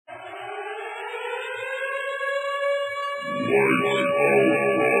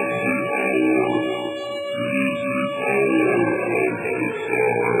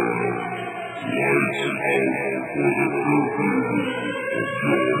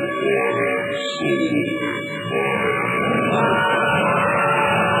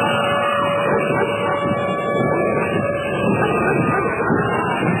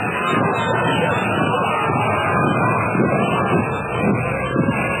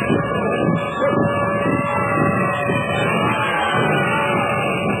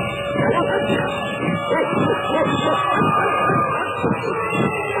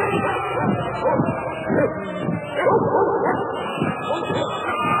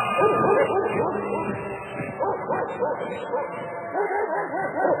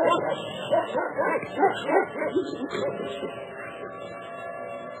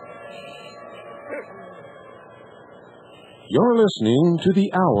You're listening to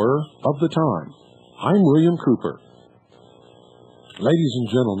the Hour of the Time. I'm William Cooper. Ladies and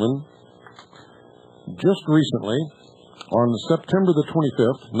gentlemen, just recently, on September the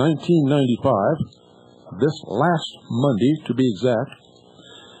 25th, 1995, this last Monday to be exact,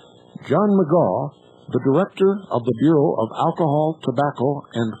 John McGaw, the director of the Bureau of Alcohol, Tobacco,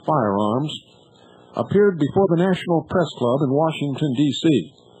 and Firearms, appeared before the National Press Club in Washington,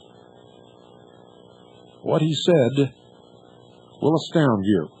 D.C. What he said will astound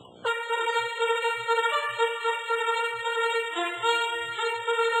you.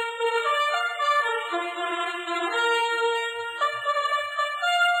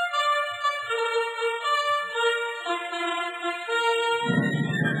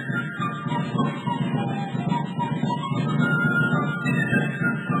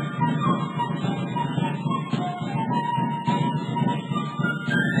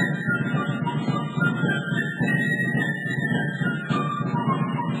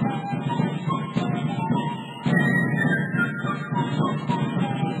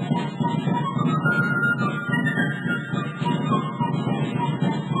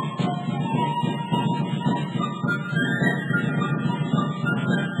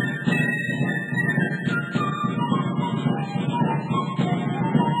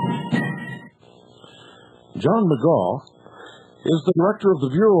 John McGaw is the director of the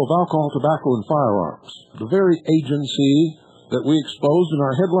Bureau of Alcohol, Tobacco, and Firearms, the very agency that we exposed in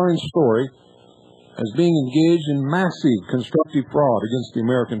our headline story as being engaged in massive constructive fraud against the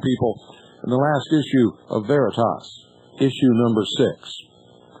American people in the last issue of Veritas, issue number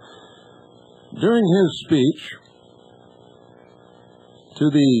 6. During his speech to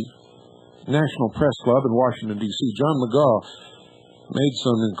the National Press Club in Washington, D.C., John McGaw made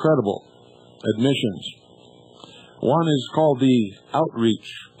some incredible admissions. One is called the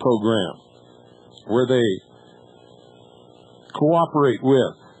Outreach Program, where they cooperate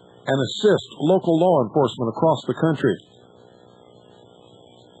with and assist local law enforcement across the country.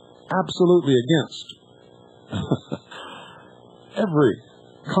 Absolutely against every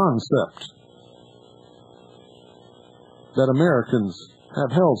concept that Americans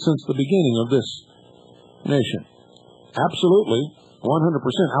have held since the beginning of this nation. Absolutely 100%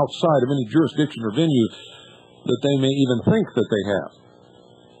 outside of any jurisdiction or venue that they may even think that they have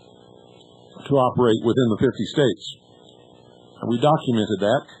to operate within the 50 states. And we documented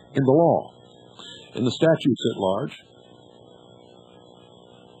that in the law, in the statutes at large,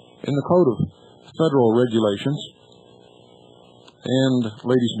 in the Code of Federal Regulations, and,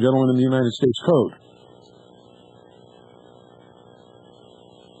 ladies and gentlemen, in the United States Code.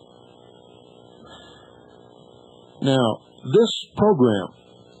 Now, this program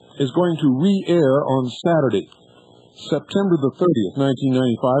is going to re-air on Saturday, September the 30th,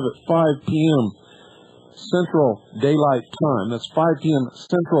 1995 at 5 p.m. Central Daylight Time. That's 5 p.m.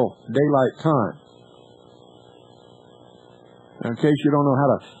 Central Daylight Time. In case you don't know how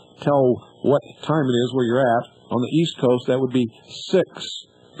to tell what time it is where you're at, on the East Coast, that would be 6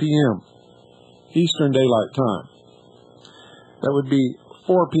 p.m. Eastern Daylight Time. That would be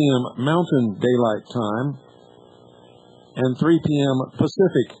 4 p.m. Mountain Daylight Time and 3 p.m.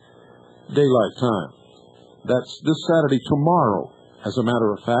 Pacific Daylight Time. That's this Saturday, tomorrow, as a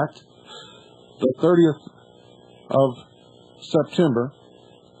matter of fact, the 30th of September,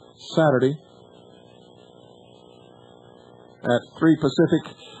 Saturday, at 3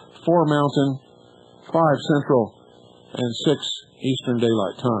 Pacific, 4 Mountain, 5 Central, and 6 Eastern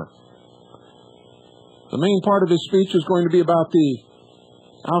Daylight Time. The main part of his speech is going to be about the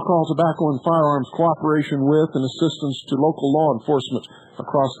alcohol, tobacco, and firearms cooperation with and assistance to local law enforcement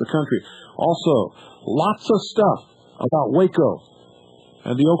across the country. Also, lots of stuff about Waco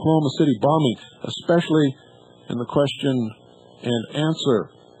and the Oklahoma City bombing, especially in the question and answer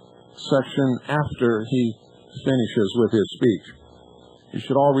section after he finishes with his speech. You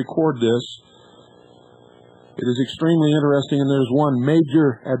should all record this. It is extremely interesting, and there's one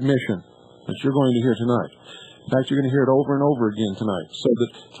major admission that you're going to hear tonight. In fact, you're going to hear it over and over again tonight, so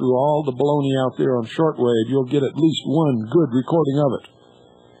that through all the baloney out there on shortwave, you'll get at least one good recording of it.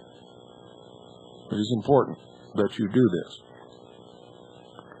 It is important that you do this.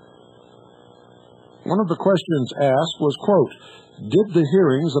 One of the questions asked was, quote, did the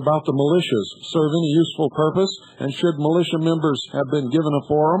hearings about the militias serve any useful purpose, and should militia members have been given a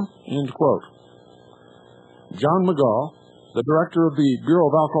forum, end quote. John McGaw, the director of the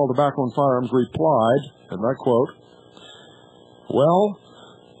Bureau of Alcohol, Tobacco, and Firearms, replied, and I quote, well,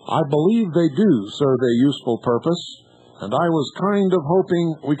 I believe they do serve a useful purpose, and I was kind of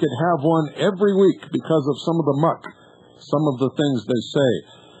hoping we could have one every week because of some of the muck, some of the things they say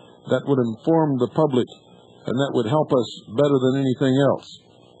that would inform the public and that would help us better than anything else,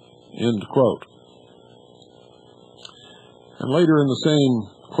 end quote. And later in the same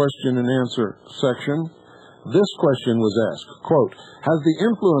question and answer section, this question was asked, quote, has the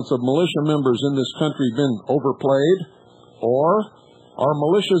influence of militia members in this country been overplayed, or are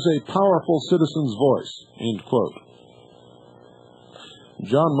militias a powerful citizen's voice, end quote.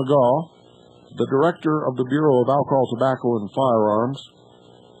 John McGaw, the director of the Bureau of Alcohol, Tobacco, and Firearms,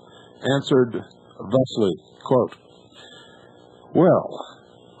 answered thusly, quote, well,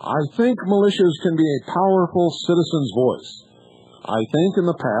 I think militias can be a powerful citizen's voice. I think in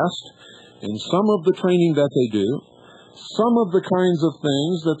the past, in some of the training that they do, some of the kinds of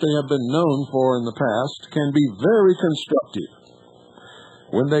things that they have been known for in the past can be very constructive.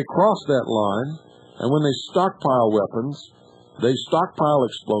 When they cross that line, and when they stockpile weapons, they stockpile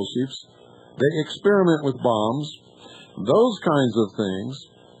explosives, they experiment with bombs, those kinds of things,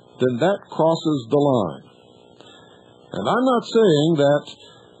 then that crosses the line. And I'm not saying that,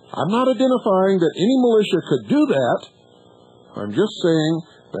 I'm not identifying that any militia could do that. I'm just saying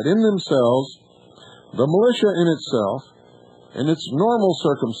that in themselves, the militia in itself, in its normal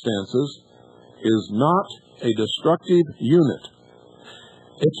circumstances, is not a destructive unit.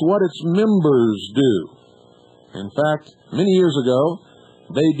 It's what its members do. In fact, many years ago,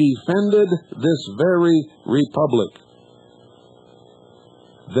 they defended this very republic.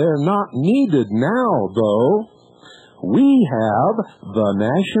 They're not needed now, though. We have the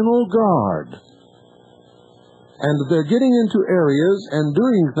National Guard. And they're getting into areas and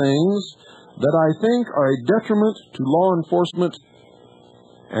doing things that I think are a detriment to law enforcement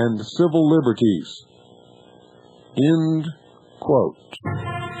and civil liberties. End quote.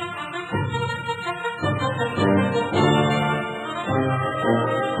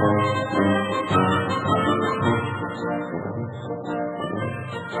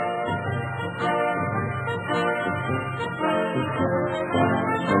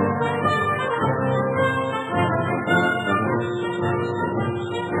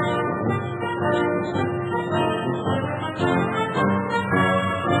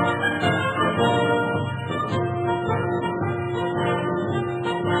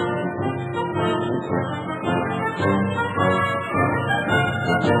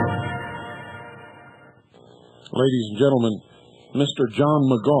 Ladies and gentlemen, Mr. John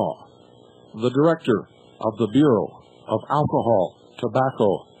McGaw, the director of the Bureau of Alcohol,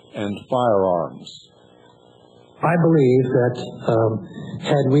 Tobacco, and Firearms. I believe that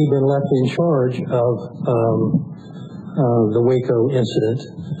had we been left in charge of the Waco incident,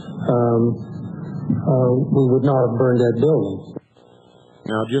 we would not have burned that building.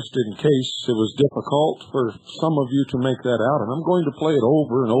 Now, just in case it was difficult for some of you to make that out, and I'm going to play it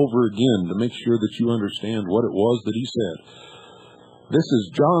over and over again to make sure that you understand what it was that he said. This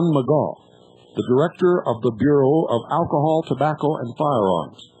is John McGaw, the director of the Bureau of Alcohol, Tobacco, and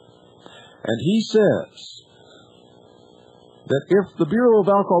Firearms. And he says that if the Bureau of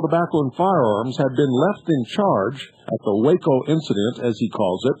Alcohol, Tobacco, and Firearms had been left in charge at the Waco incident, as he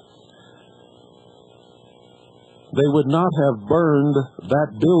calls it, they would not have burned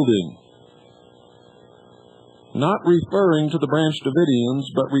that building. Not referring to the Branch Davidians,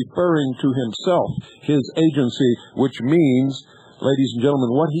 but referring to himself, his agency, which means, ladies and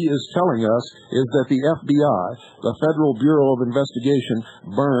gentlemen, what he is telling us is that the FBI, the Federal Bureau of Investigation,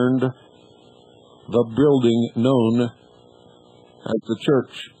 burned the building known as the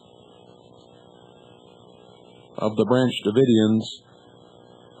Church of the Branch Davidians,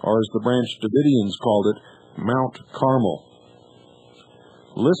 or as the Branch Davidians called it, Mount Carmel.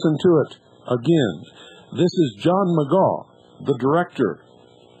 Listen to it again. This is John McGaw, the director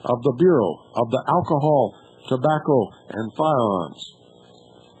of the Bureau of the Alcohol, Tobacco, and Firearms.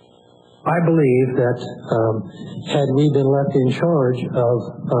 I believe that had we been left in charge of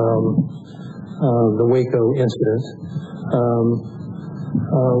the Waco incident,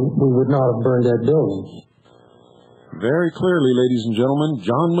 we would not have burned that building. Very clearly, ladies and gentlemen,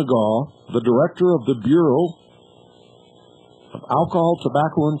 John McGaw, the director of the Bureau of Alcohol,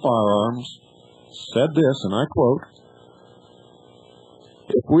 Tobacco, and Firearms, said this, and I quote,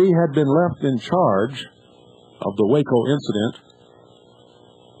 "If we had been left in charge of the Waco incident,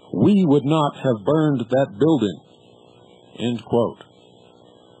 we would not have burned that building." End quote.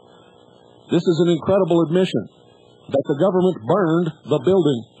 This is an incredible admission that the government burned the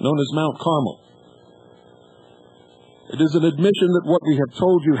building known as Mount Carmel. It is an admission that what we have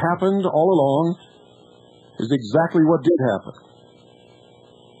told you happened all along is exactly what did happen.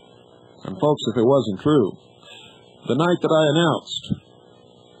 And folks, if it wasn't true, the night that I announced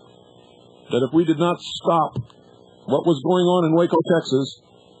that if we did not stop what was going on in Waco, Texas,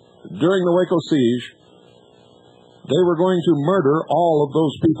 during the Waco siege, they were going to murder all of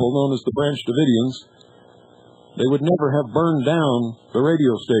those people known as the Branch Davidians, they would never have burned down the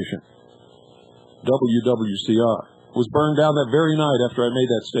radio station. WWCR was burned down that very night after I made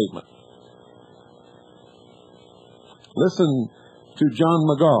that statement. Listen to John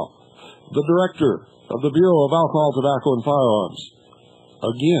McGaw, the director of the Bureau of Alcohol, Tobacco, and Firearms,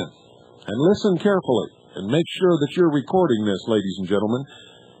 again. And listen carefully and make sure that you're recording this, ladies and gentlemen,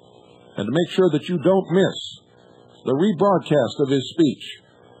 and to make sure that you don't miss the rebroadcast of his speech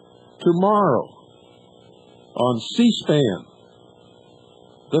tomorrow on C-SPAN.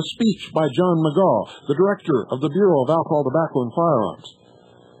 The speech by John McGaw, the director of the Bureau of Alcohol, Tobacco, and Firearms,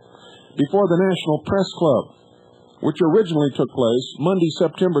 before the National Press Club, which originally took place Monday,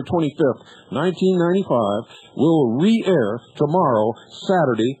 September 25th, 1995, will re-air tomorrow,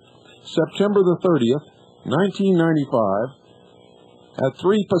 Saturday, September the 30th, 1995, at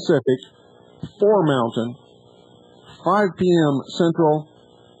 3 Pacific, 4 Mountain, 5 p.m. Central,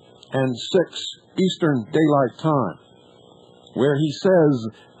 and 6 Eastern Daylight Time, where he says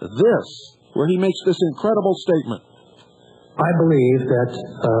this, where he makes this incredible statement. I believe that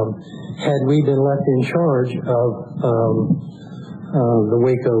had we been left in charge of the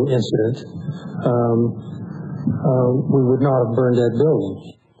Waco incident, we would not have burned that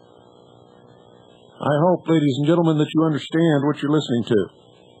building. I hope, ladies and gentlemen, that you understand what you're listening to.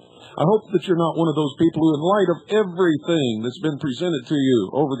 I hope that you're not one of those people who, in light of everything that's been presented to you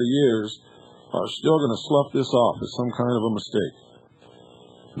over the years, are still going to slough this off as some kind of a mistake.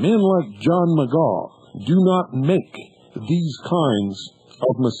 Men like John McGaw do not make these kinds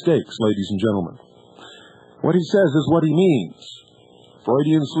of mistakes, ladies and gentlemen. What he says is what he means.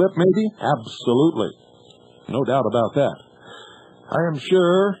 Freudian slip, maybe? Absolutely. No doubt about that. I am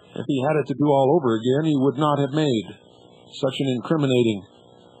sure if he had it to do all over again, he would not have made such an incriminating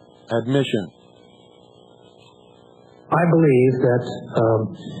admission. I believe that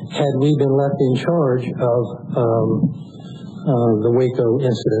had we been left in charge of the Waco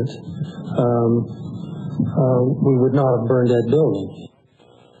incident, we would not have burned that building.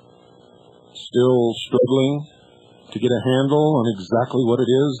 Still struggling to get a handle on exactly what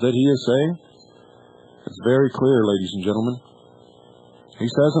it is that he is saying? It's very clear, ladies and gentlemen. He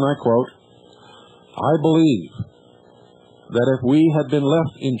says, and I quote, "I believe that if we had been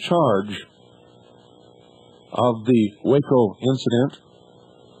left in charge of the Waco incident,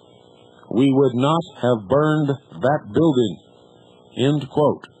 we would not have burned that building." End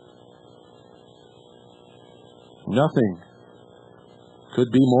quote. Nothing could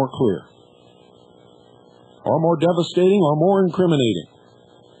be more clear, or more devastating, or more incriminating.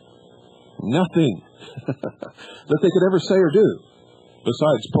 Nothing that they could ever say or do,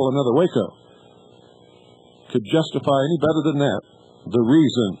 besides pull another Waco, could justify any better than that the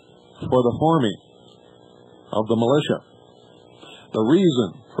reason for the forming of the militia, the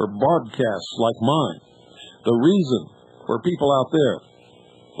reason for broadcasts like mine, the reason for people out there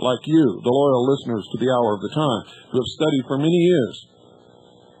like you, the loyal listeners to the Hour of the Time, who have studied for many years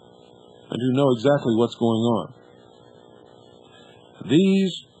and who know exactly what's going on.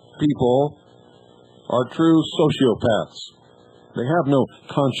 These people are true sociopaths. They have no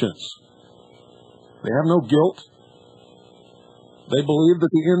conscience. They have no guilt. They believe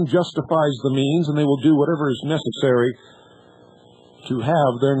that the end justifies the means, and they will do whatever is necessary to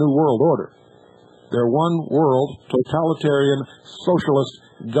have their new world order, their one world totalitarian socialist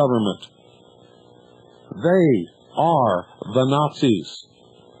government. They are the Nazis.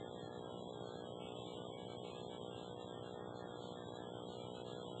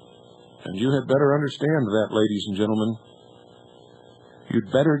 And you had better understand that, ladies and gentlemen.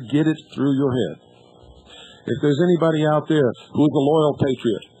 You'd better get it through your head. If there's anybody out there who is a loyal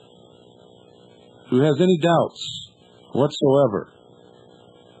patriot, who has any doubts whatsoever,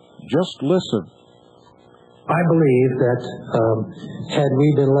 Just listen. I believe that had we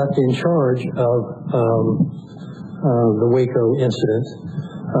been left in charge of the Waco incident,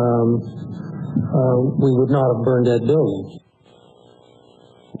 we would not have burned that building.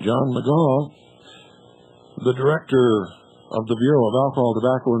 John McGaw, the director of the Bureau of Alcohol,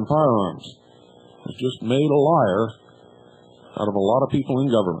 Tobacco, and Firearms, has just made a liar out of a lot of people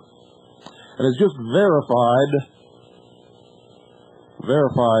in government, and has just verified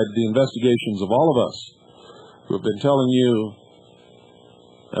the investigations of all of us who have been telling you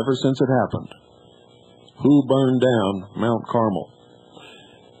ever since it happened who burned down Mount Carmel.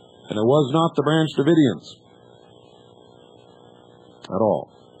 And it was not the Branch Davidians at all.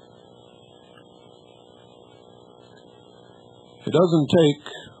 It doesn't take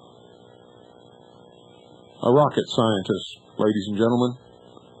a rocket scientist, ladies and gentlemen,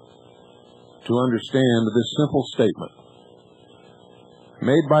 to understand this simple statement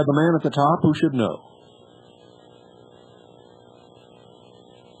made by the man at the top who should know.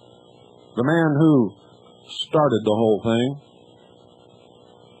 The man who started the whole thing.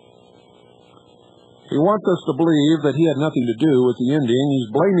 He wants us to believe that he had nothing to do with the ending.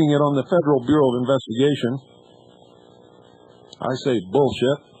 He's blaming it on the Federal Bureau of Investigation. I say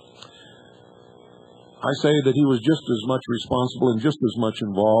bullshit. I say that he was just as much responsible and just as much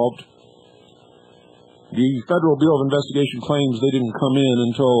involved. The Federal Bureau of Investigation claims they didn't come in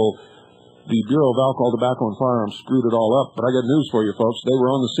until the Bureau of Alcohol, Tobacco, and Firearms screwed it all up. But I got news for you, folks. They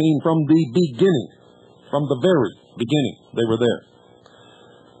were on the scene from the beginning. From the very beginning, they were there.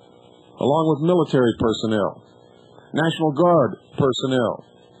 Along with military personnel, National Guard personnel,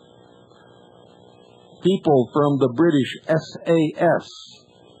 people from the British SAS,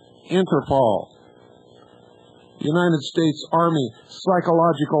 Interpol, United States Army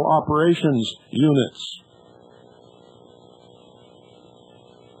Psychological Operations Units,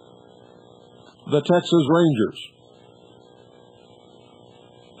 the Texas Rangers,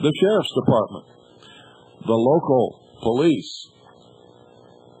 the Sheriff's Department, the local police.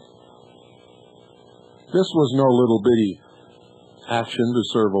 This was no little bitty action to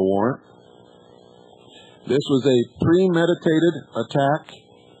serve a warrant. This was a premeditated attack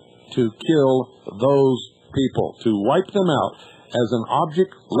to kill those people, to wipe them out as an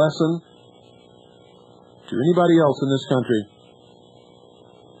object lesson to anybody else in this country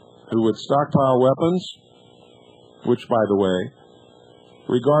who would stockpile weapons, which, by the way,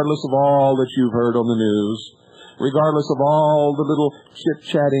 regardless of all that you've heard on the news, regardless of all the little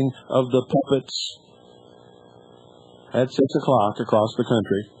chit-chatting of the puppets at 6 o'clock across the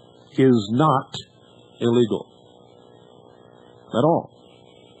country, is not illegal at all.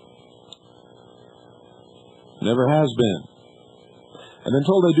 Never has been. And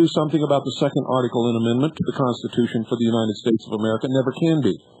until they do something about the second article and amendment to the Constitution for the United States of America, never can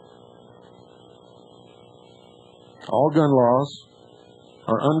be. All gun laws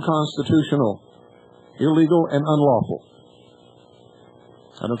are unconstitutional, illegal, and unlawful.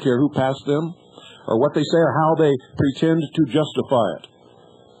 I don't care who passed them, or what they say, or how they pretend to justify it.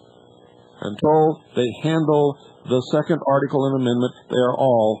 Until they handle the second article and amendment, they are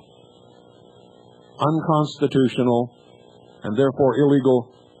all unconstitutional and therefore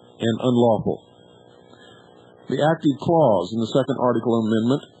illegal and unlawful. The active clause in the second article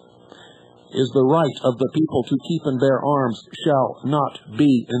amendment is the right of the people to keep and bear arms shall not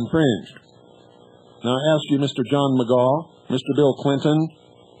be infringed. Now I ask you, Mr. John McGaw, Mr. Bill Clinton,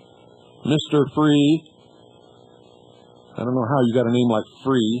 Mr. Free, I don't know how you got a name like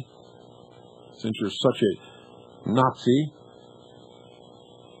Free, since you're such a Nazi.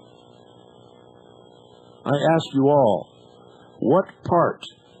 I ask you all, what part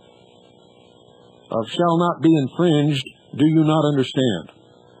of shall not be infringed do you not understand?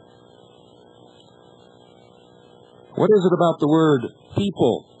 What is it about the word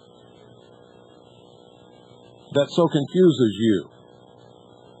people that so confuses you?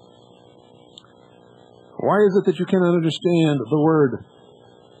 Why is it that you cannot understand the word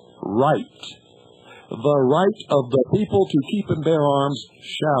right? The right of the people to keep and bear arms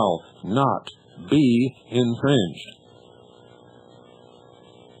shall not be infringed.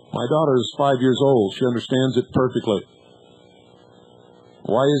 My daughter is 5 years old. She understands it perfectly.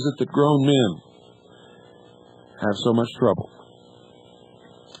 Why is it that grown men have so much trouble?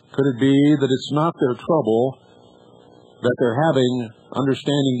 Could it be that it's not their trouble that they're having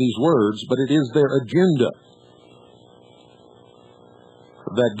understanding these words, but it is their agenda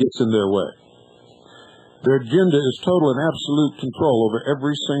that gets in their way? Their agenda is total and absolute control over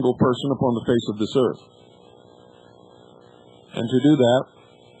every single person upon the face of this earth. And to do that,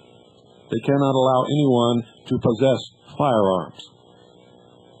 they cannot allow anyone to possess firearms.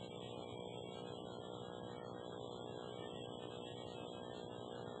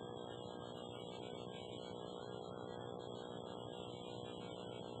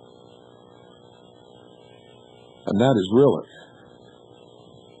 And that is really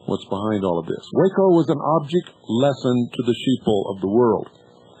what's behind all of this. Waco was an object lesson to the sheeple of the world.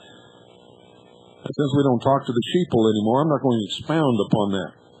 And since we don't talk to the sheeple anymore, I'm not going to expound upon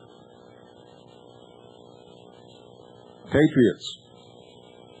that. Patriots,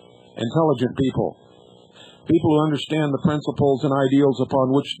 intelligent people, people who understand the principles and ideals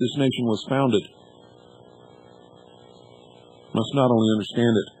upon which this nation was founded, must not only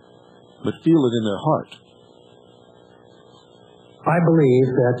understand it, but feel it in their heart. I believe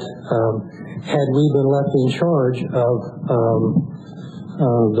that had we been left in charge of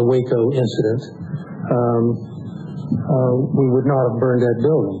the Waco incident, we would not have burned that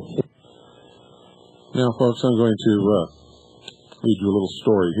building. Now, folks, I'm going to read you a little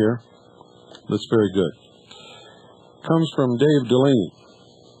story here that's very good. It comes from Dave Delaney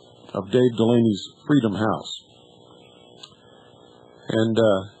of Dave Delaney's Freedom House. And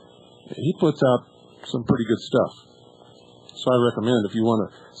he puts out some pretty good stuff. So I recommend, if you want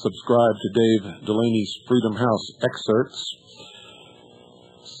to subscribe to Dave Delaney's Freedom House excerpts,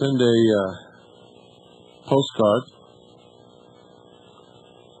 send a postcard,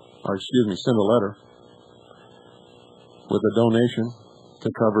 or send a letter with a donation to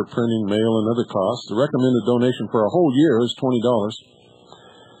cover printing, mail, and other costs. The recommended donation for a whole year is $20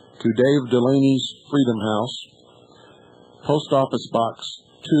 to Dave Delaney's Freedom House, Post Office Box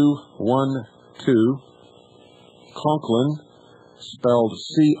 212, Conklin, spelled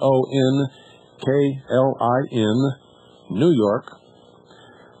Conklin, New York,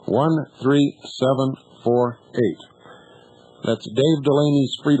 13748. That's Dave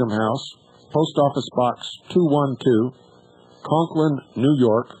Delaney's Freedom House, Post Office Box 212, Conklin, New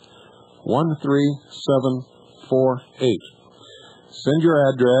York, 13748. Send your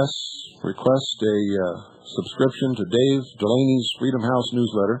address, request a subscription to Dave Delaney's Freedom House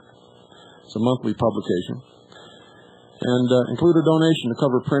newsletter. It's a monthly publication. And include a donation to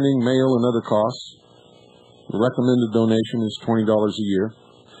cover printing, mail, and other costs. The recommended donation is $20 a year.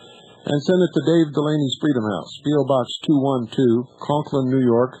 And send it to Dave Delaney's Freedom House, P.O. Box 212, Conklin, New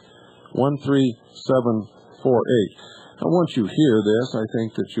York, 13748. Now, once you hear this, I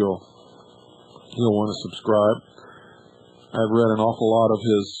think that you'll want to subscribe. I've read an awful lot of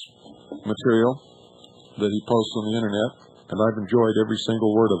his material that he posts on the internet, and I've enjoyed every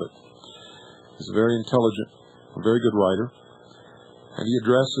single word of it. He's very intelligent, a very good writer, and he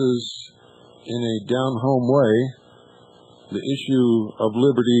addresses in a down-home way the issue of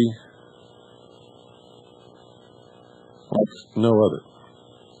liberty like no other.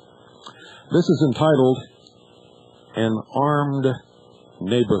 This is entitled An Armed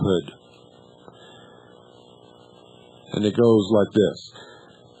Neighborhood, and it goes like this.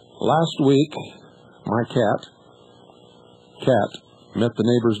 Last week, my cat met the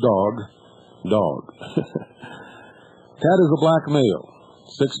neighbor's dog. Cat is a black male,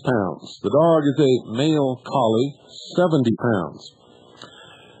 6 pounds. The dog is a male collie, 70 pounds.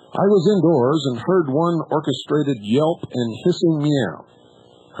 I was indoors and heard one orchestrated yelp and hissing meow.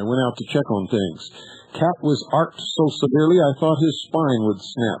 I went out to check on things. Cat was arced so severely I thought his spine would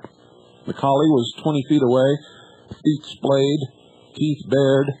snap. The collie was 20 feet away, feet splayed, teeth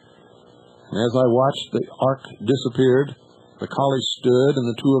bared. And as I watched, the arc disappeared. The collie stood and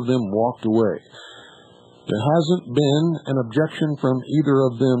the two of them walked away. There hasn't been an objection from either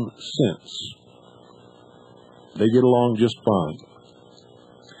of them since. They get along just fine.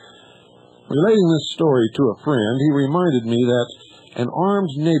 Relating this story to a friend, he reminded me that an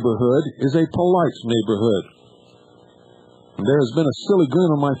armed neighborhood is a polite neighborhood. And there has been a silly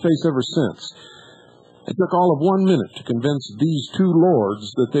grin on my face ever since. It took all of 1 minute to convince these two lords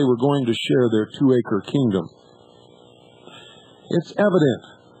that they were going to share their 2-acre kingdom. It's evident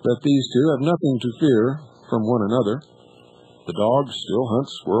that these two have nothing to fear from one another. The dog still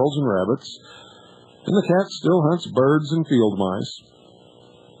hunts squirrels and rabbits, and the cat still hunts birds and field mice.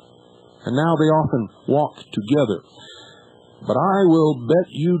 And now they often walk together. But I will bet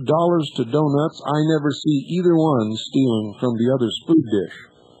you dollars to donuts I never see either one stealing from the other's food dish.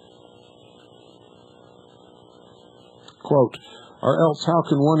 Quote, or else how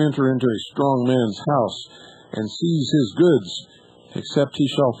can one enter into a strong man's house and seize his goods, except he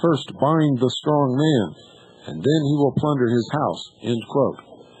shall first bind the strong man, and then he will plunder his house, end quote.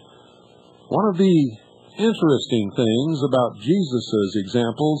 One of the interesting things about Jesus'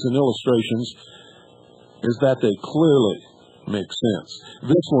 examples and illustrations is that they clearly make sense.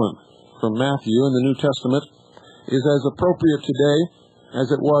 This one from Matthew in the New Testament is as appropriate today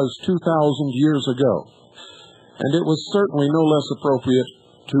as it was 2,000 years ago. And it was certainly no less appropriate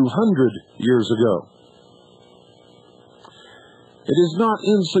 200 years ago. It is not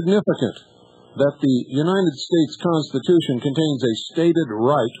insignificant that the United States Constitution contains a stated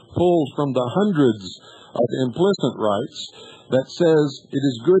right pulled from the hundreds of implicit rights that says it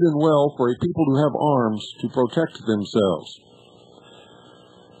is good and well for a people to have arms to protect themselves.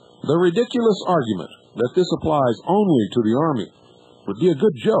 The ridiculous argument that this applies only to the Army would be a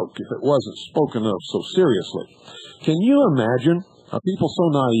good joke if it wasn't spoken of so seriously. Can you imagine a people so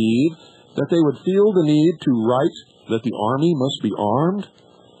naive that they would feel the need to write that the Army must be armed?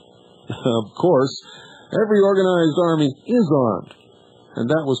 Of course, every organized army is armed, and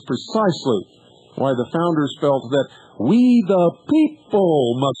that was precisely why the founders felt that we the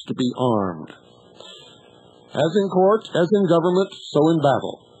people must be armed. As in court, as in government, so in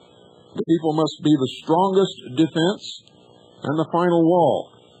battle. The people must be the strongest defense and the final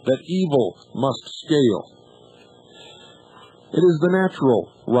wall that evil must scale. It is the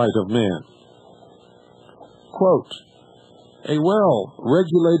natural right of man. Quote, a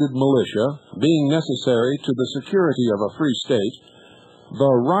well-regulated militia being necessary to the security of a free state,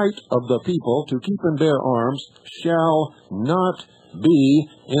 the right of the people to keep and bear arms shall not be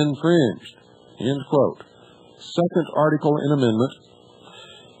infringed. End quote. Second article in amendment,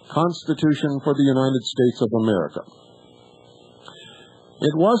 Constitution for the United States of America.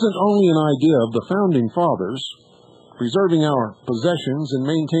 It wasn't only an idea of the Founding Fathers. Preserving our possessions and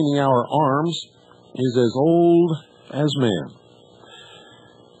maintaining our arms is as old as man.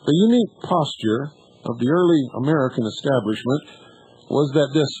 The unique posture of the early American establishment was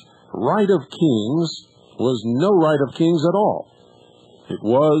that this right of kings was no right of kings at all. It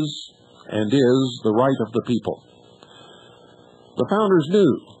was and is the right of the people. The founders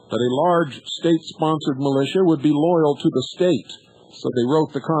knew that a large state-sponsored militia would be loyal to the state, so they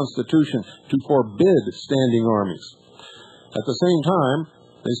wrote the Constitution to forbid standing armies. At the same time,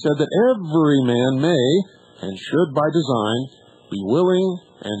 they said that every man may, and should by design, be willing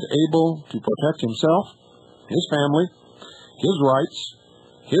and able to protect himself, his family, his rights,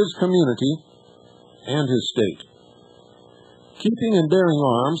 his community, and his state. Keeping and bearing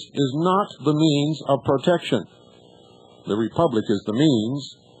arms is not the means of protection. The Republic is the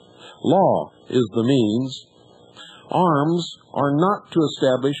means. Law is the means. Arms are not to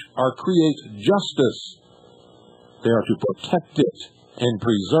establish or create justice. They are to protect it and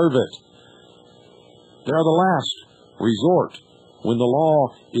preserve it. They are the last resort when the law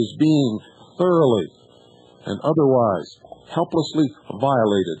is being thoroughly and otherwise helplessly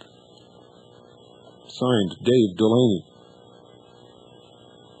violated. Signed, Dave Delaney.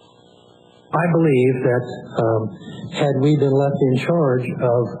 I believe that had we been left in charge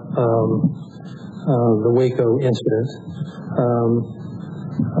of the Waco incident,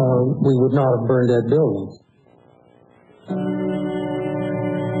 we would not have burned that building.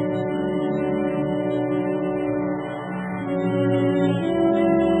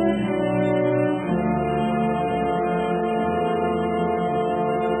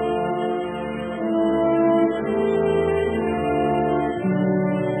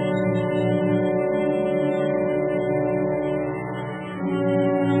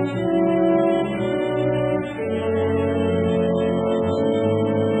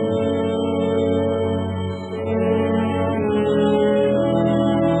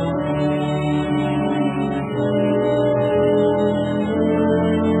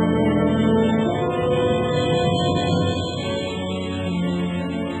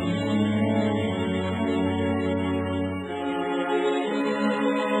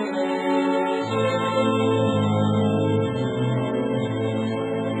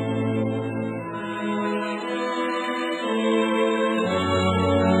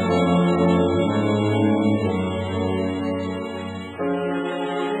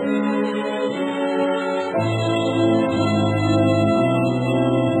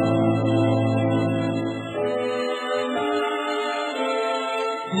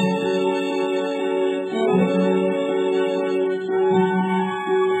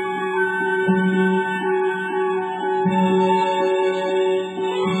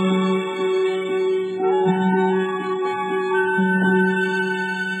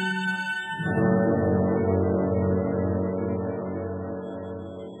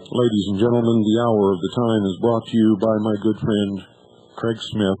 Ladies and gentlemen, the hour of the time is brought to you by my good friend, Craig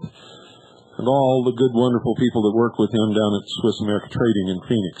Smith, and all the good, wonderful people that work with him down at Swiss America Trading in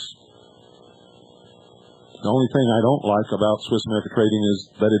Phoenix. The only thing I don't like about Swiss America Trading is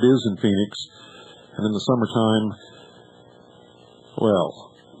that it is in Phoenix, and in the summertime, well,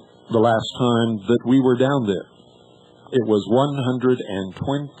 the last time that we were down there, it was 120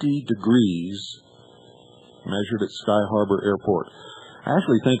 degrees measured at Sky Harbor Airport. I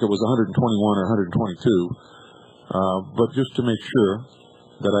actually think it was 121 or 122, but just to make sure,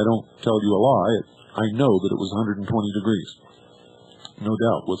 that I don't tell you a lie. I know that it was 120 degrees. No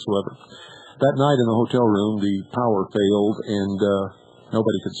doubt whatsoever. That night in the hotel room, the power failed and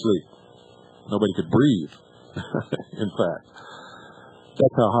nobody could sleep. Nobody could breathe, in fact.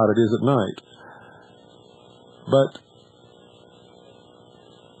 That's how hot it is at night. But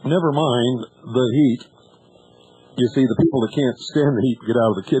never mind the heat. You see, the people that can't stand the heat get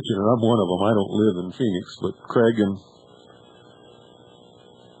out of the kitchen, and I'm one of them. I don't live in Phoenix, but Craig and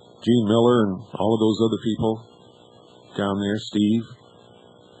Gene Miller and all of those other people down there, Steve,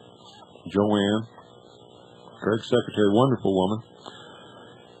 Joanne, Craig's secretary, wonderful woman,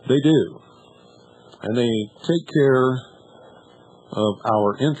 they do. And they take care of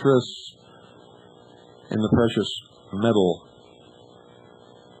our interests in the precious metal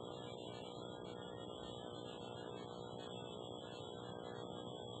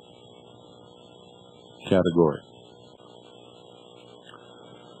category.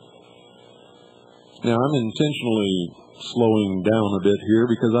 Now, I'm intentionally slowing down a bit here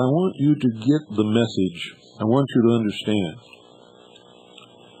because I want you to get the message. I want you to understand.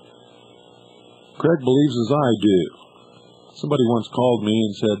 Craig believes as I do. Somebody once called me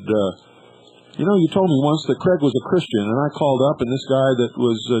and said, you know, you told me once that Craig was a Christian, and I called up, and this guy that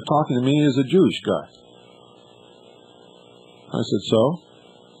was talking to me is a Jewish guy. I said, so?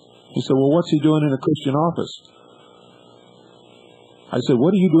 He said, well, what's he doing in a Christian office? I said,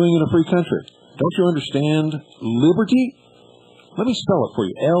 what are you doing in a free country? Don't you understand liberty? Let me spell it for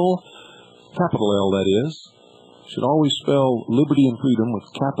you. L, capital L, that is. Should always spell liberty and freedom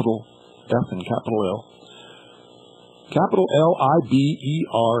with capital F and capital L. Capital L-I-B-E-R-T-Y.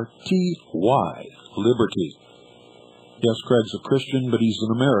 Liberty. Yes, Craig's a Christian, but he's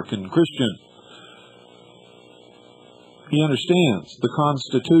an American Christian. He understands the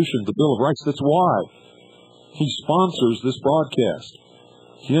Constitution, the Bill of Rights. That's why he sponsors this broadcast.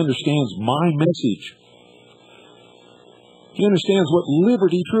 He understands my message. He understands what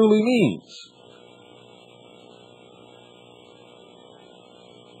liberty truly means.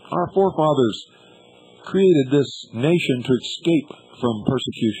 Our forefathers created this nation to escape from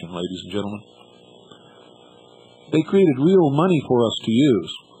persecution, ladies and gentlemen. They created real money for us to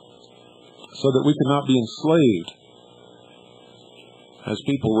use so that we could not be enslaved as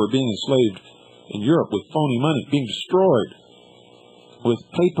people were being enslaved in Europe with phony money, being destroyed with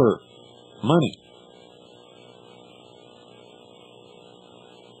paper money.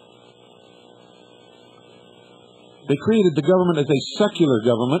 They created the government as a secular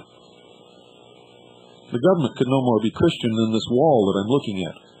government. The government could no more be Christian than this wall that I'm looking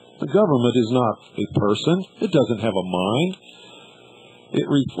at. The government is not a person. It doesn't have a mind. It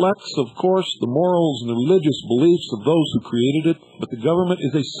reflects, of course, the morals and the religious beliefs of those who created it, but the government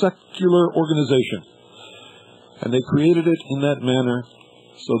is a secular organization. And they created it in that manner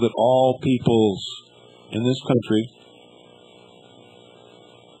so that all peoples in this country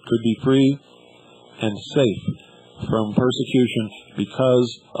could be free and safe from persecution because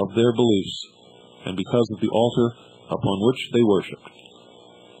of their beliefs and because of the altar upon which they worshiped.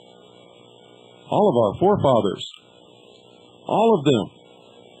 All of our forefathers, all of them,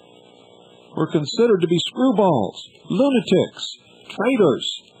 were considered to be screwballs, lunatics,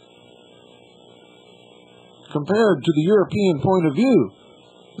 traitors. Compared to the European point of view,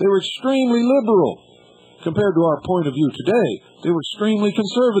 they were extremely liberal. Compared to our point of view today, they were extremely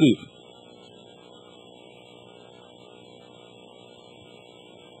conservative.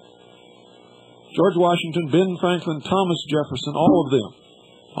 George Washington, Ben Franklin, Thomas Jefferson, all of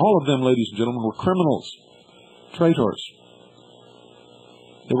them, ladies and gentlemen, were criminals, traitors.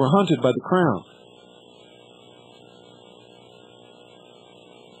 They were hunted by the crown.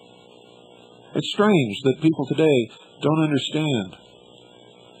 It's strange that people today don't understand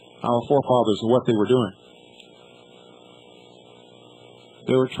our forefathers and what they were doing.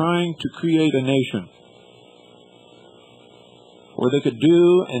 They were trying to create a nation where they could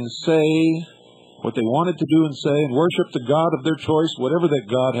do and say what they wanted to do and say and worship the God of their choice, whatever that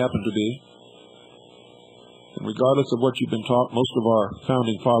God happened to be. And regardless of what you've been taught, most of our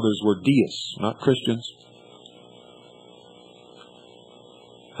founding fathers were deists, not Christians.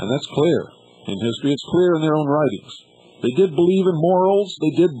 And that's clear in history. It's clear in their own writings. They did believe in morals.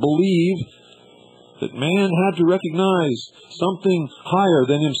 They did believe that man had to recognize something higher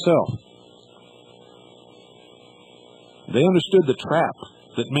than himself. They understood the trap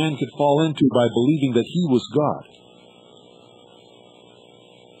that man could fall into by believing that he was God.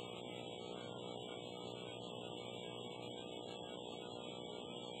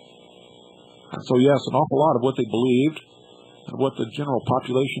 And so, yes, an awful lot of what they believed and what the general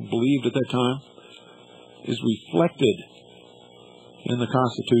population believed at that time is reflected in the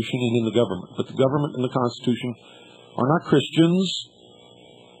Constitution and in the government. But the government and the Constitution are not Christians.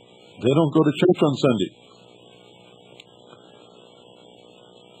 They don't go to church on Sunday.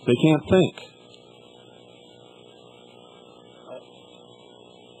 They can't think.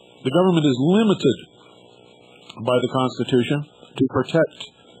 The government is limited by the Constitution to protect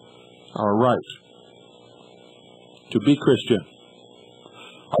our right to be Christian,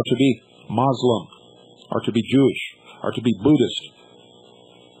 or to be Muslim, or to be Jewish, or to be Buddhist,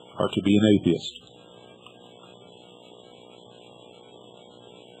 or to be an atheist.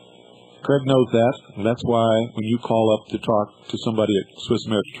 Craig knows that, and that's why when you call up to talk to somebody at Swiss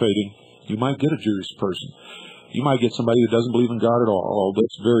American Trading, you might get a Jewish person. You might get somebody who doesn't believe in God at all. Oh,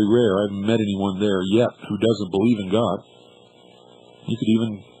 that's very rare. I haven't met anyone there yet who doesn't believe in God. You could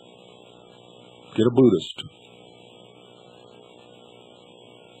even get a Buddhist.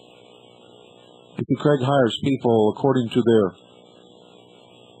 If Craig hires people according to their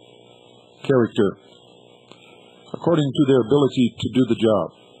character, according to their ability to do the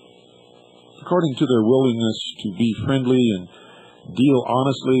job, according to their willingness to be friendly and deal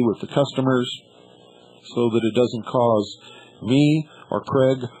honestly with the customers so that it doesn't cause me or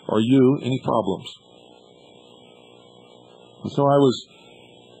Craig or you any problems. And so I was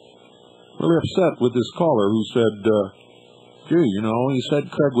really upset with this caller who said, gee, you know, he said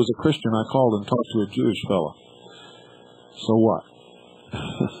Craig was a Christian. I called and talked to a Jewish fella. So what?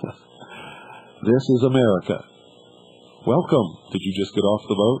 This is America. Welcome. Did you just get off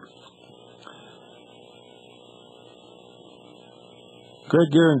the boat?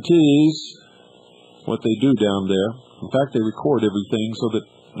 Craig guarantees what they do down there. In fact, they record everything so that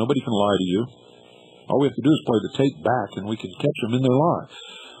nobody can lie to you. All we have to do is play the tape back and we can catch them in their lie.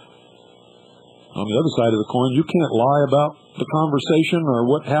 On the other side of the coin, you can't lie about the conversation or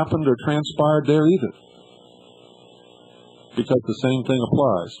what happened or transpired there either, because the same thing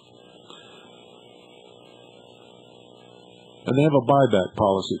applies. And they have a buyback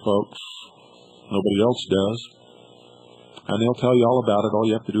policy, folks. Nobody else does. And they'll tell you all about it. All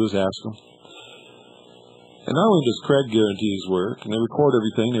you have to do is ask them. And not only does Craig guarantee his work, and they record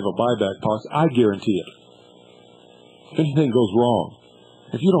everything, they have a buyback policy, I guarantee it. If anything goes wrong,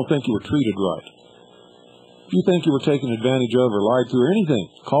 if you don't think you were treated right, if you think you were taken advantage of or lied to or anything,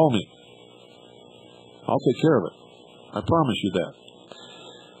 call me. I'll take care of it. I promise you that.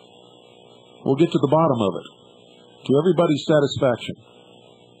 We'll get to the bottom of it, to everybody's satisfaction.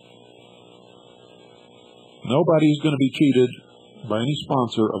 Nobody's going to be cheated by any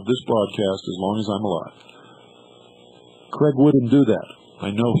sponsor of this broadcast as long as I'm alive. Craig wouldn't do that.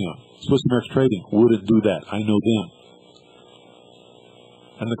 I know him. Swiss American Trading wouldn't do that. I know them.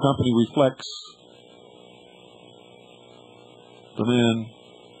 And the company reflects the man's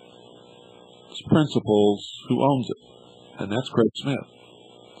principles who owns it. And that's Craig Smith.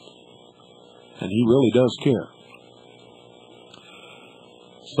 And he really does care.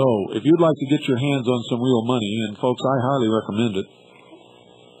 So, if you'd like to get your hands on some real money, and folks, I highly recommend it.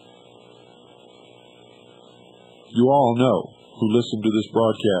 You all know, who listen to this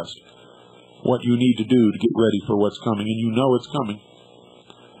broadcast, what you need to do to get ready for what's coming, and you know it's coming.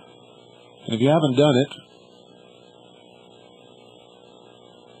 And if you haven't done it,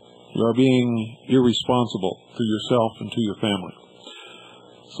 you are being irresponsible to yourself and to your family.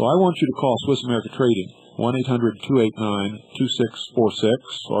 So I want you to call Swiss American Trading,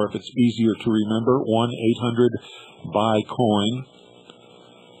 1-800-289-2646, or if it's easier to remember, 1-800-BUY-COIN.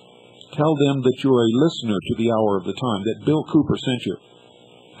 Tell them that you're a listener to the Hour of the Time, that Bill Cooper sent you,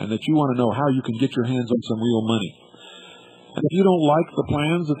 and that you want to know how you can get your hands on some real money. And if you don't like the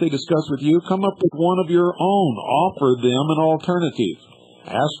plans that they discuss with you, come up with one of your own. Offer them an alternative.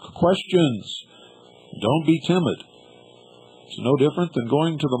 Ask questions. Don't be timid. It's no different than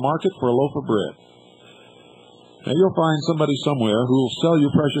going to the market for a loaf of bread. Now, you'll find somebody somewhere who will sell you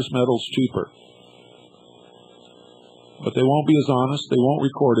precious metals cheaper. But they won't be as honest. They won't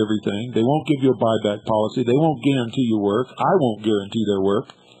record everything. They won't give you a buyback policy. They won't guarantee your work. I won't guarantee their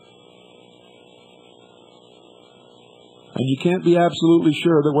work. And you can't be absolutely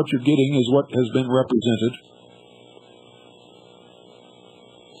sure that what you're getting is what has been represented.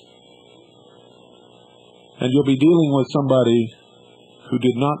 And you'll be dealing with somebody who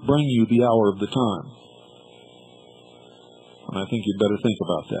did not bring you the hour of the time. And I think you'd better think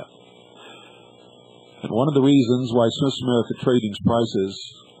about that. And one of the reasons why Swiss American Trading's prices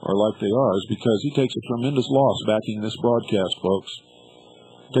are like they are is because he takes a tremendous loss backing this broadcast, folks.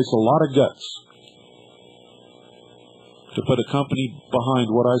 It takes a lot of guts to put a company behind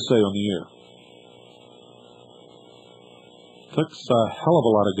what I say on the air. It takes a hell of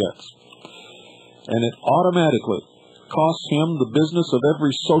a lot of guts. And it automatically costs him the business of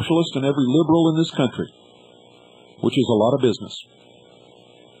every socialist and every liberal in this country, which is a lot of business.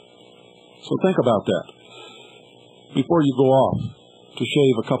 So think about that before you go off to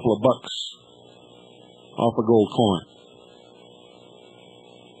shave a couple of bucks off a gold coin.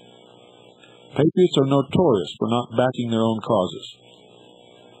 Patriots are notorious for not backing their own causes.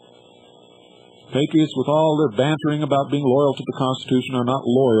 Patriots, with all their bantering about being loyal to the Constitution, are not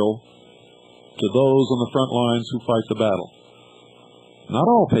loyal to those on the front lines who fight the battle. Not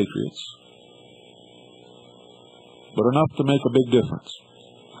all patriots, but enough to make a big difference.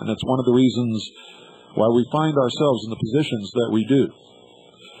 And that's one of the reasons why we find ourselves in the positions that we do.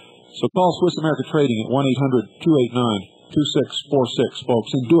 So call Swiss America Trading at 1-800-289-2646,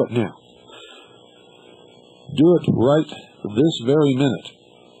 folks, and do it now. Do it right this very minute,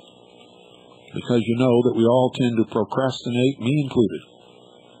 because you know that we all tend to procrastinate, me included.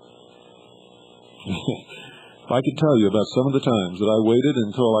 If I could tell you about some of the times that I waited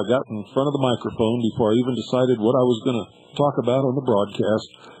until I got in front of the microphone before I even decided what I was going to talk about on the broadcast,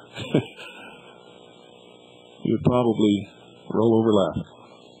 you would probably roll over laughing.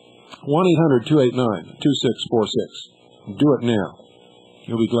 1-800-289-2646. Do it now.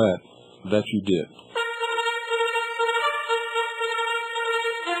 You'll be glad that you did.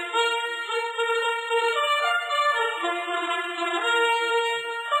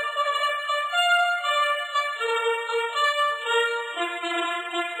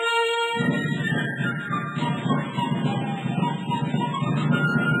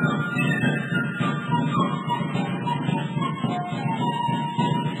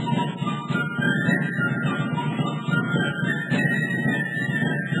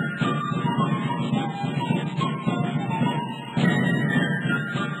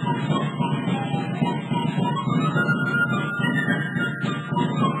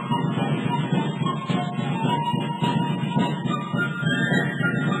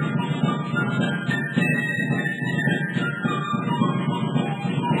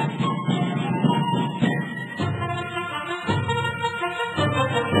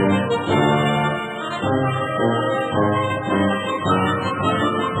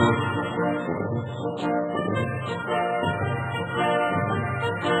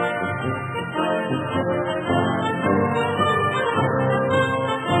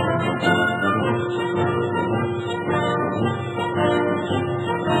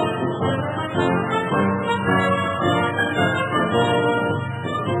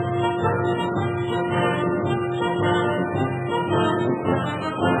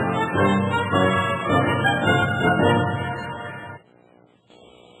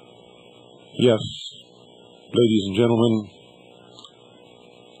 Yes, ladies and gentlemen,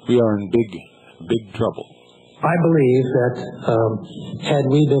 we are in big trouble. I believe that had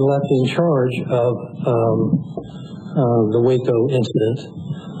we been left in charge of the Waco incident,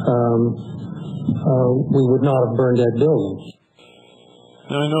 we would not have burned that building.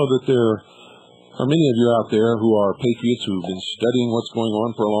 Now, I know that there are many of you out there who are patriots who've been studying what's going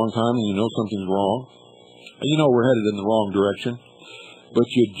on for a long time, and you know something's wrong. And you know we're headed in the wrong direction. But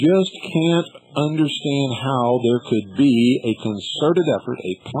you just can't understand how there could be a concerted effort,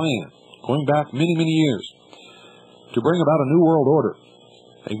 a plan, going back many, many years, to bring about a new world order,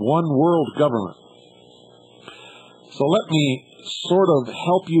 a one-world government. So let me sort of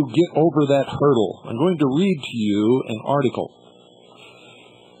help you get over that hurdle. I'm going to read to you an article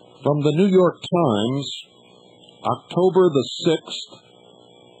from the New York Times, October the 6th,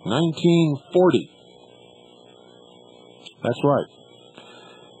 1940. That's right.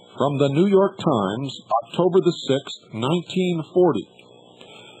 From the New York Times, October the 6th, 1940.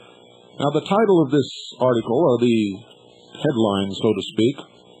 Now, the title of this article, or the headline, so to speak,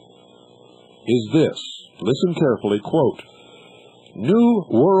 is this. Listen carefully, quote, "New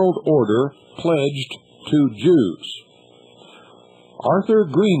World Order Pledged to Jews. Arthur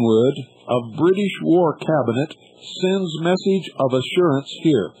Greenwood of British War Cabinet sends message of assurance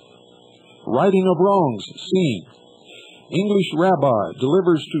here. Righting of wrongs seen. English rabbi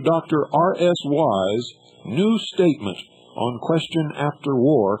delivers to Dr. R.S. Wise new statement on question after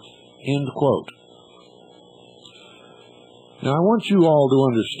war," end quote. Now, I want you all to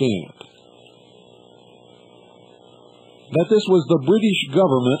understand that this was the British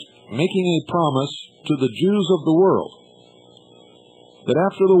government making a promise to the Jews of the world that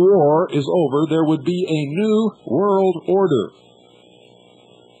after the war is over, there would be a new world order.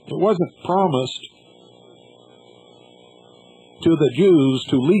 It wasn't promised to the Jews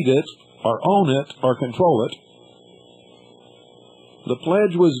to lead it, or own it, or control it. The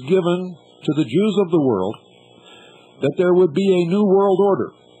pledge was given to the Jews of the world that there would be a new world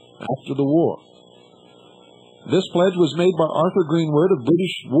order after the war. This pledge was made by Arthur Greenwood of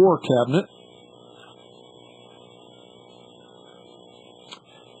British War Cabinet,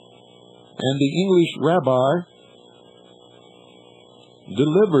 and the English rabbi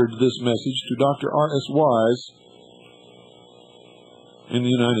delivered this message to Dr. R.S. Wise in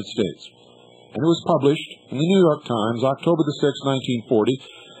the United States. And it was published in the New York Times, October the 6th, 1940,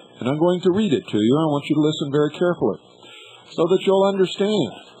 and I'm going to read it to you. I want you to listen very carefully so that you'll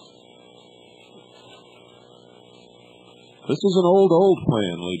understand. This is an old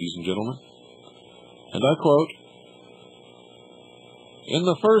plan, ladies and gentlemen. And I quote, "In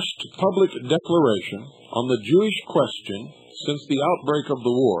the first public declaration on the Jewish question since the outbreak of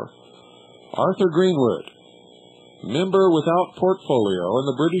the war, Arthur Greenwood, member without portfolio in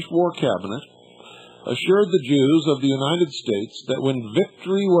the British War Cabinet, assured the Jews of the United States that when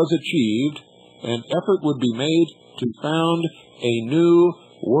victory was achieved, an effort would be made to found a new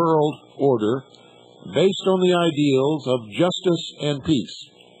world order based on the ideals of justice and peace.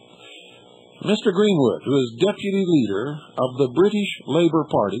 Mr. Greenwood, who is deputy leader of the British Labour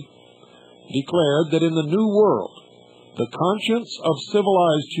Party, declared that in the New World, the conscience of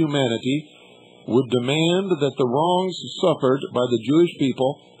civilized humanity would demand that the wrongs suffered by the Jewish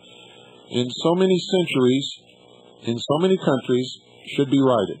people in so many centuries, in so many countries, should be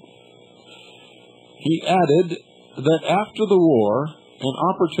righted. He added that after the war, an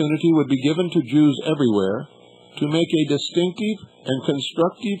opportunity would be given to Jews everywhere to make a distinctive and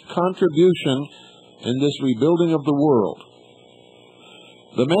constructive contribution in this rebuilding of the world.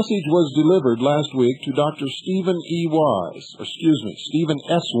 The message was delivered last week to Dr. Stephen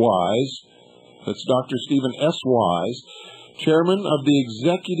S. Wise, that's Dr. Stephen S. Wise, chairman of the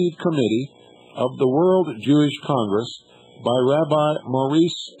Executive Committee of the World Jewish Congress, by Rabbi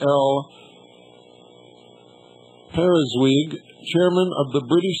Maurice L. Pereswig, chairman of the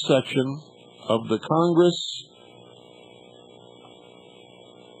British section of the Congress.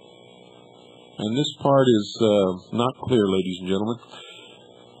 And this part is not clear, ladies and gentlemen.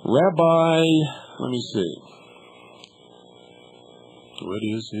 Rabbi, let me see. What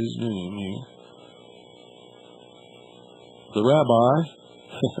is his name here? The rabbi.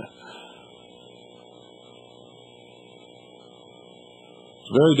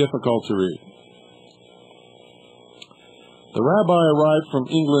 It's very difficult to read. The rabbi arrived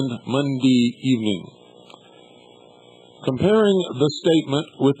from England Monday evening. Comparing the statement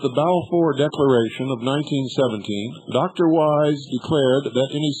with the Balfour Declaration of 1917, Dr. Wise declared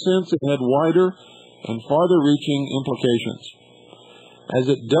that in a sense it had wider and farther-reaching implications, as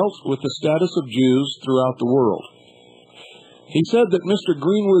it dealt with the status of Jews throughout the world. He said that Mr.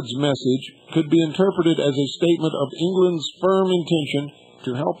 Greenwood's message could be interpreted as a statement of England's firm intention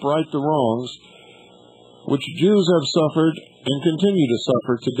to help right the wrongs which Jews have suffered and continue to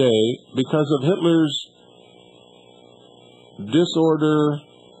suffer today because of Hitler's disorder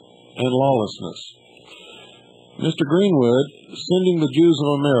and lawlessness. Mr. Greenwood, sending the Jews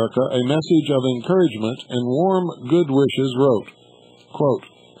of America a message of encouragement and warm good wishes, wrote, quote,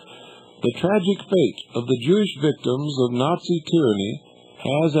 "The tragic fate of the Jewish victims of Nazi tyranny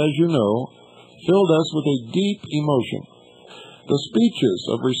has, as you know, filled us with a deep emotion. The speeches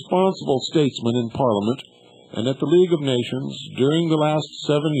of responsible statesmen in Parliament and at the League of Nations during the last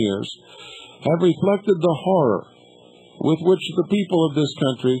 7 years have reflected the horror with which the people of this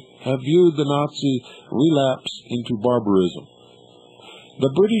country have viewed the Nazi relapse into barbarism.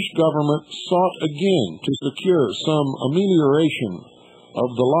 The British government sought again to secure some amelioration of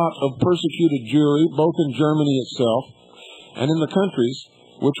the lot of persecuted Jewry, both in Germany itself and in the countries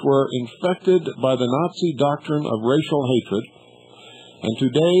which were infected by the Nazi doctrine of racial hatred. And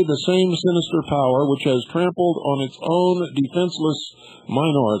today the same sinister power which has trampled on its own defenseless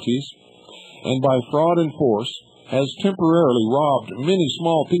minorities and by fraud and force has temporarily robbed many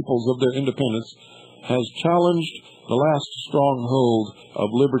small peoples of their independence, has challenged the last stronghold of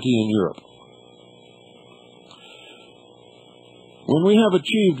liberty in Europe. When we have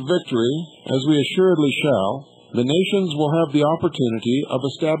achieved victory, as we assuredly shall, the nations will have the opportunity of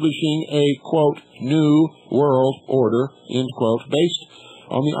establishing a, quote, new world order, end quote, based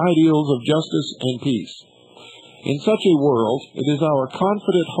on the ideals of justice and peace. In such a world, it is our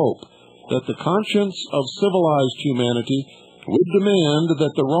confident hope that the conscience of civilized humanity would demand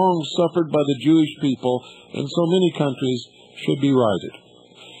that the wrongs suffered by the Jewish people in so many countries should be righted.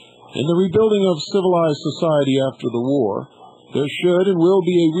 In the rebuilding of civilized society after the war, there should and will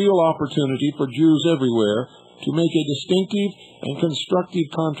be a real opportunity for Jews everywhere to make a distinctive and constructive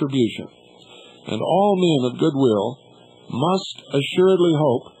contribution. And all men of goodwill must assuredly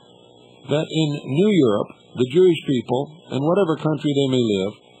hope that in New Europe, the Jewish people, in whatever country they may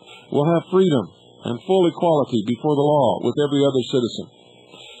live, will have freedom and full equality before the law with every other citizen.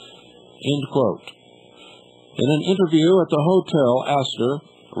 End quote. In an interview at the Hotel Astor,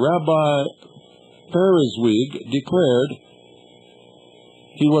 Rabbi Pereswig declared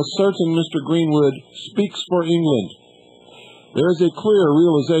he was certain Mr. Greenwood speaks for England. There is a clear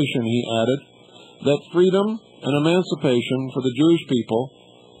realization, he added, that freedom and emancipation for the Jewish people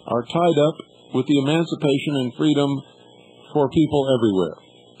are tied up with the emancipation and freedom for people everywhere.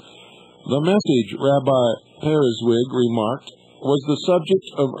 The message, Rabbi Pereswig remarked, was the subject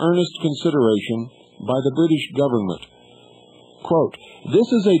of earnest consideration by the British government. Quote, "This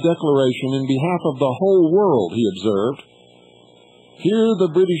is a declaration in behalf of the whole world," he observed. "Here the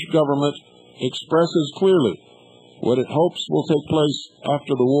British government expresses clearly what it hopes will take place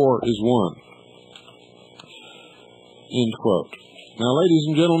after the war is won." End quote. Now, ladies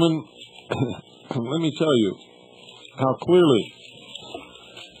and gentlemen, let me tell you how clearly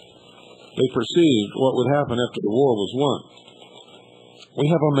they perceived what would happen after the war was won. We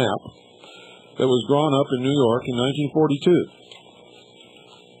have a map that was drawn up in New York in 1942.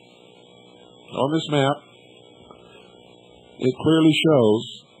 On this map, it clearly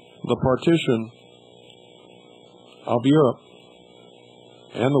shows the partition of Europe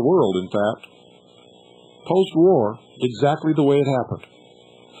and the world, in fact, post-war, exactly the way it happened.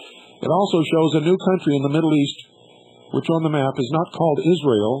 It also shows a new country in the Middle East, which on the map is not called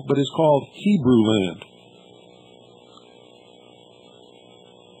Israel, but is called Hebrew land.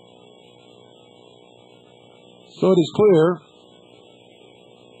 So it is clear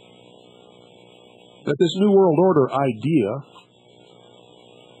that this New World Order idea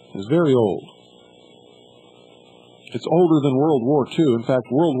is very old. It's older than World War II. In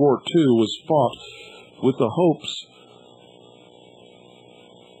fact, World War II was fought with the hopes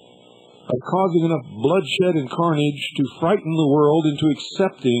of causing enough bloodshed and carnage to frighten the world into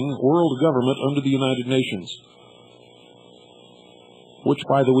accepting world government under the United Nations, which,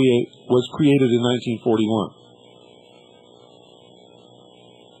 by the way, was created in 1941.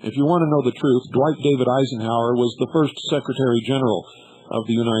 If you want to know the truth, Dwight David Eisenhower was the first Secretary General of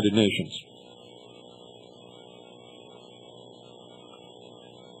the United Nations.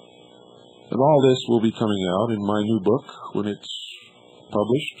 And all this will be coming out in my new book when it's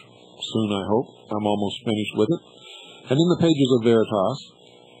published, soon I hope. I'm almost finished with it. And in the pages of Veritas.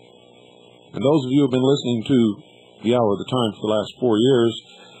 And those of you who have been listening to the Hour of the Time for the last 4 years,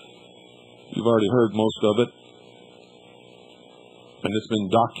 you've already heard most of it. And it's been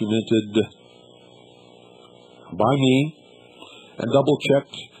documented by me and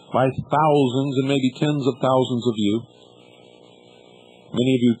double-checked by thousands and maybe tens of thousands of you.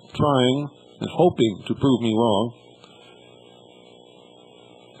 Many of you trying and hoping to prove me wrong.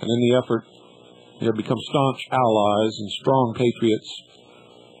 And in the effort, you have become staunch allies and strong patriots.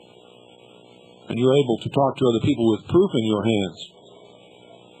 And you're able to talk to other people with proof in your hands.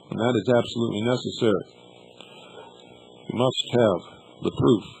 And that is absolutely necessary. You must have the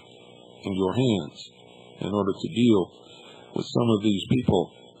proof in your hands in order to deal with some of these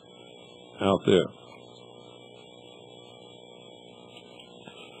people out there.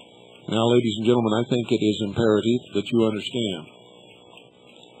 Now, ladies and gentlemen, I think it is imperative that you understand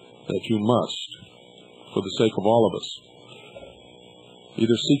that you must, for the sake of all of us,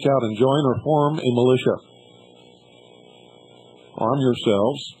 either seek out and join or form a militia. Arm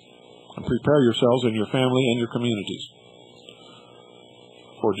yourselves and prepare yourselves and your family and your communities.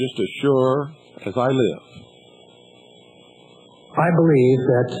 For just as sure as I live, I believe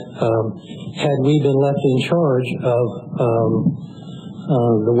that had we been left in charge of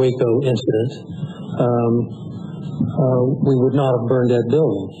the Waco incident, we would not have burned that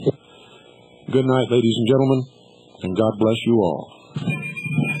building. Good night, ladies and gentlemen, and God bless you all.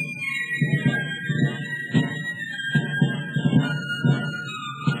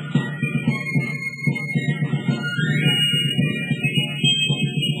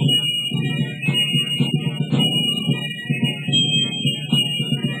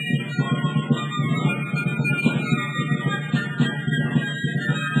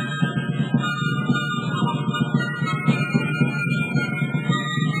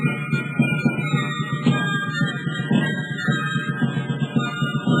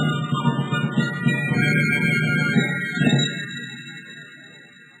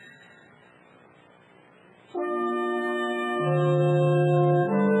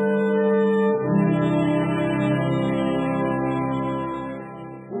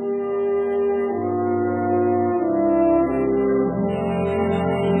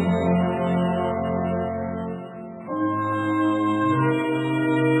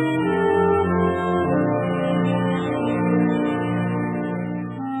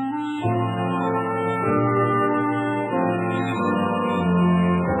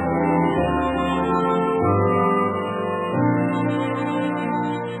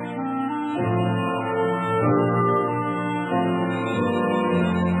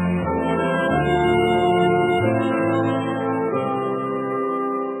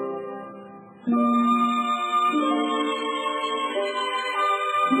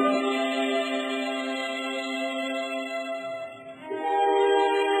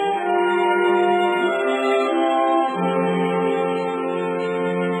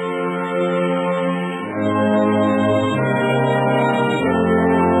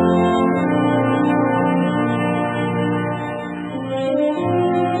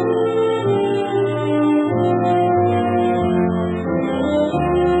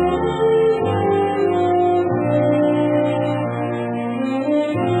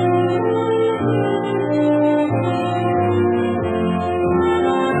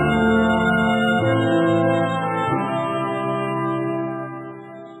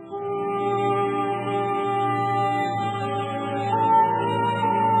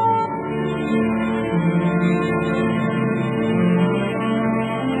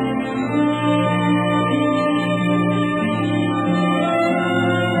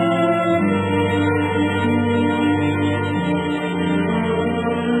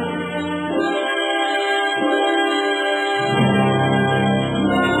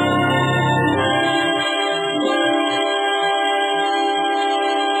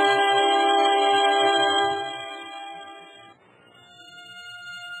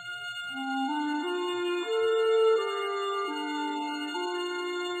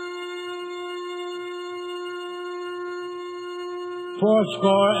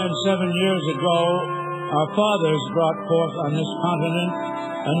 Fourscore-and-7 years ago, our fathers brought forth on this continent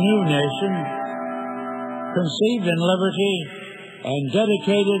a new nation, conceived in liberty and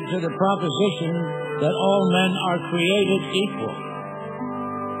dedicated to the proposition that all men are created equal.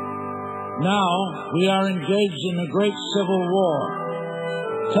 Now we are engaged in a great civil war,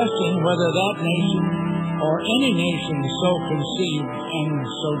 testing whether that nation or any nation so conceived and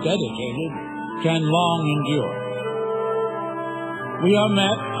so dedicated can long endure. We are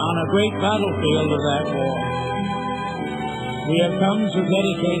met on a great battlefield of that war. We have come to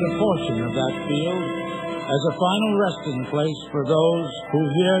dedicate a portion of that field as a final resting place for those who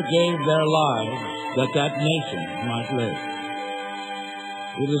here gave their lives that that nation might live.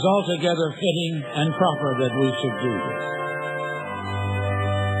 It is altogether fitting and proper that we should do this.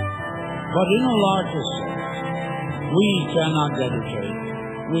 But in a larger sense, we cannot dedicate,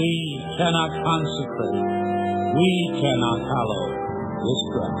 we cannot consecrate, we cannot hallow this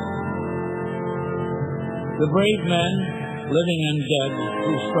ground. The brave men, living and dead,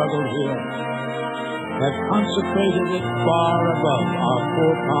 who struggled here, have consecrated it far above our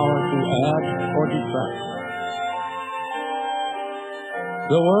poor power to add or detract.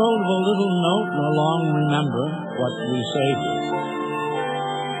 The world will little note nor long remember what we say here,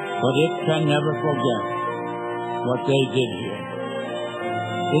 but it can never forget what they did here.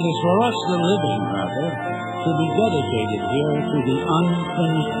 It is for us, the living, rather, to be dedicated here to the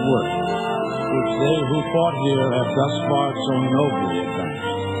unfinished work which they who fought here have thus far so nobly advanced.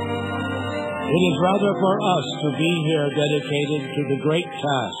 It is rather for us to be here dedicated to the great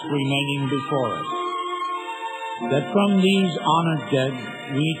task remaining before us, that from these honored dead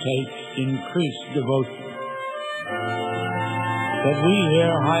we take increased devotion, that we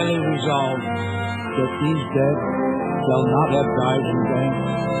here highly resolve that these dead shall not have died in vain,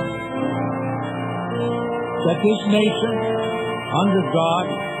 that this nation, under God,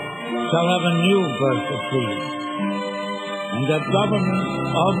 shall have a new birth of freedom, and that government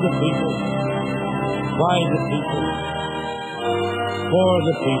of the people, by the people, for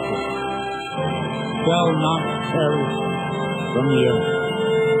the people, shall not perish from the earth.